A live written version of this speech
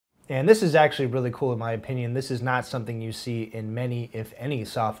And this is actually really cool in my opinion. This is not something you see in many, if any,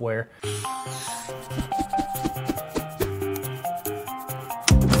 software.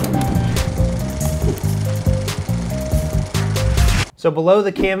 So below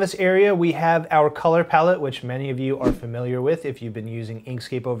the canvas area, we have our color palette, which many of you are familiar with if you've been using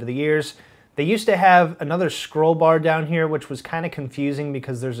Inkscape over the years. They used to have another scroll bar down here, which was kind of confusing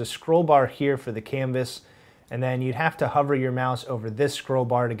because there's a scroll bar here for the canvas, and then you'd have to hover your mouse over this scroll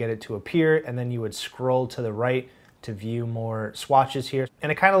bar to get it to appear, and then you would scroll to the right to view more swatches here. And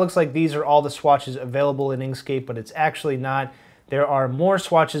it kind of looks like these are all the swatches available in Inkscape, but it's actually not. There are more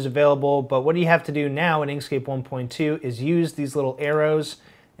swatches available, but what you have to do now in Inkscape 1.2 is use these little arrows,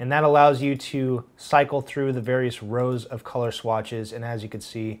 and that allows you to cycle through the various rows of color swatches, and as you can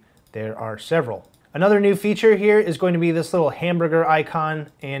see, there are several. Another new feature here is going to be this little hamburger icon,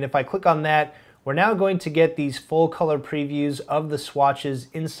 and if I click on that, we're now going to get these full color previews of the swatches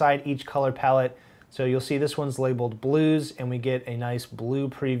inside each color palette. So you'll see this one's labeled blues, and we get a nice blue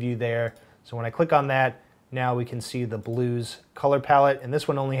preview there. So when I click on that, now we can see the blues color palette, and this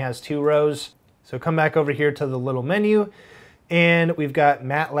one only has 2 rows. So come back over here to the little menu, and we've got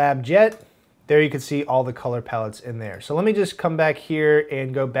MATLAB Jet. There you can see all the color palettes in there. So let me just come back here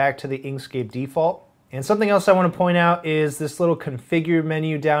and go back to the Inkscape default. And something else I want to point out is this little configure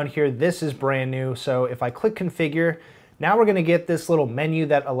menu down here. This is brand new. So if I click configure, now we're going to get this little menu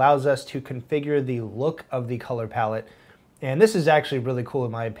that allows us to configure the look of the color palette. And this is actually really cool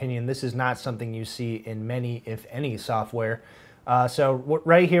in my opinion. This is not something you see in many, if any, software. So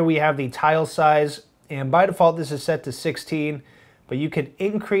right here we have the tile size, and by default this is set to 16, but you can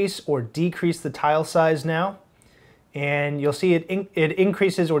increase or decrease the tile size now. And you'll see it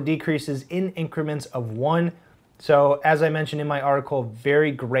increases or decreases in increments of 1. So as I mentioned in my article,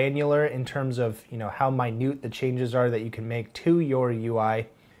 very granular in terms of how minute the changes are that you can make to your UI.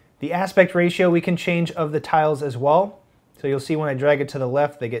 The aspect ratio we can change of the tiles as well. So you'll see when I drag it to the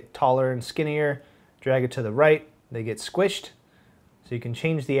left, they get taller and skinnier. Drag it to the right, they get squished. So you can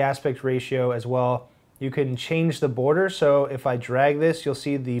change the aspect ratio as well. You can change the border. So if I drag this, you'll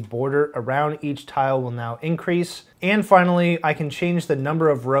see the border around each tile will now increase. And finally, I can change the number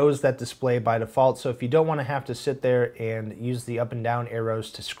of rows that display by default. So if you don't want to have to sit there and use the up and down arrows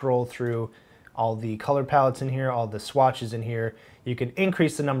to scroll through all the color palettes in here, all the swatches in here, you can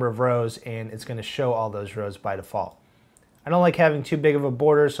increase the number of rows and it's going to show all those rows by default. I don't like having too big of a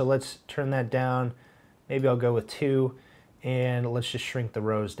border, so let's turn that down. Maybe I'll go with 2, and let's just shrink the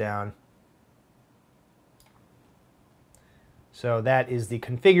rows down. So that is the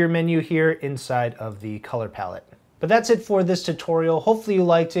configure menu here inside of the color palette. But that's it for this tutorial. Hopefully you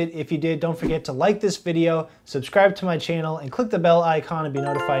liked it. If you did, don't forget to like this video, subscribe to my channel, and click the bell icon to be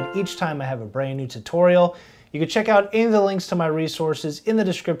notified each time I have a brand new tutorial. You can check out any of the links to my resources in the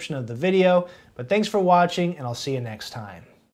description of the video. But thanks for watching, and I'll see you next time.